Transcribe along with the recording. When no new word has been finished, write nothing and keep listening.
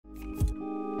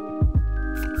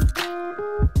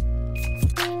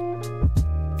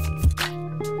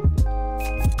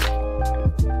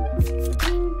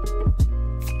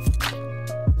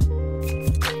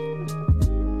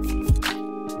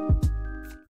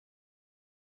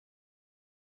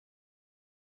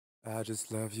I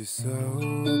just love you so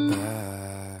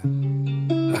bad,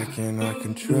 I cannot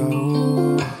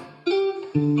control. I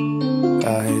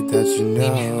hate that you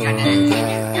know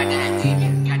that.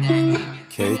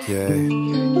 KK.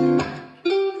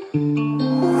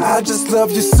 I just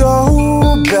love you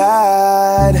so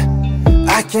bad,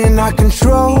 I cannot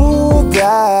control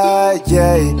that,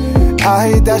 yeah. I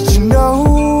hate that you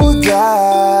know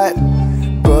that,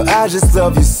 but I just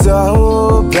love you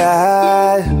so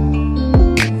bad.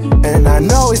 And I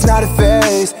know it's not a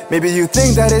phase, maybe you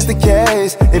think that is the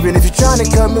case. Even if you're trying to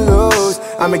cut me loose,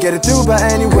 I'ma get it through by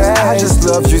anyway. I just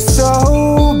love you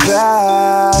so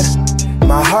bad,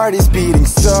 my heart is beating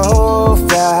so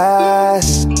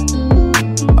fast.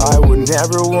 I would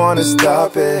never wanna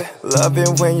stop it. Love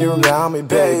it when you're around me,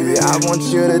 baby. I want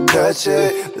you to touch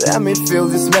it. Let me feel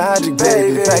this magic,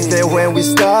 baby. Back there when we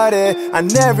started, I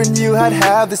never knew I'd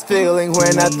have this feeling.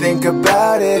 When I think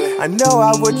about it, I know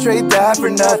I would trade that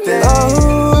for nothing.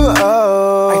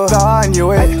 Oh, I thought I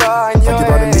knew it. Like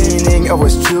about the meaning of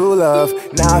what's true love.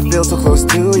 Now I feel so close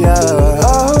to ya.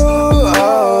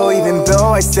 Oh, even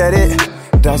though I said it,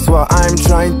 that's what I'm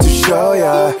trying to show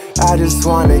ya. I just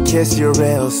wanna kiss you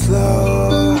real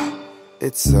slow.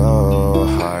 It's so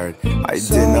hard, I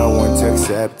did not want to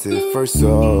accept it for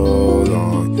so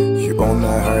long. You own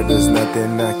my heart, there's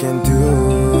nothing I can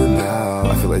do now.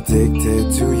 I feel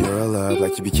addicted to your love,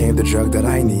 like you became the drug that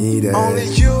I needed. Only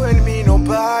you and me,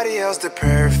 nobody else, the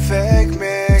perfect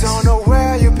mix. Don't know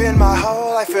where you've been my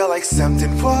whole life, feel like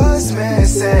something was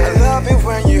missing. I love it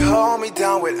when you hold me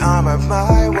down when I'm at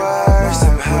my worst.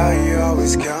 Somehow you're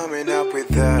always coming up with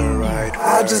the right words.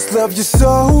 I just love you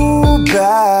so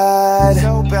bad,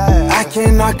 I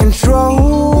cannot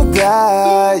control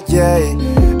that, yeah.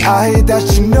 I hate that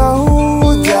you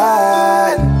know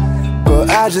that, but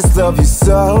I just love you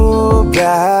so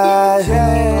bad,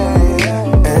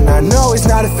 yeah. And I know it's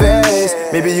not a phase,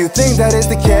 maybe you think that is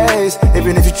the case.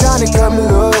 Even if you're trying to cut me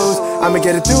loose, I'ma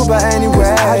get it through by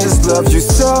anyway. I just love you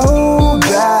so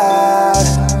bad,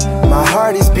 my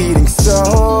heart is beating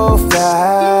so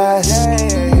fast, yeah.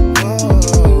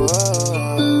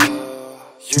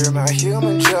 You're my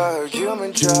human drug,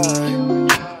 human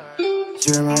drug.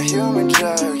 You're my human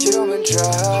drug, human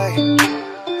drug.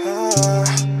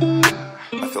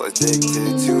 I feel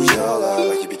addicted to your love,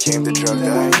 like you became the drug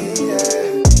that I needed.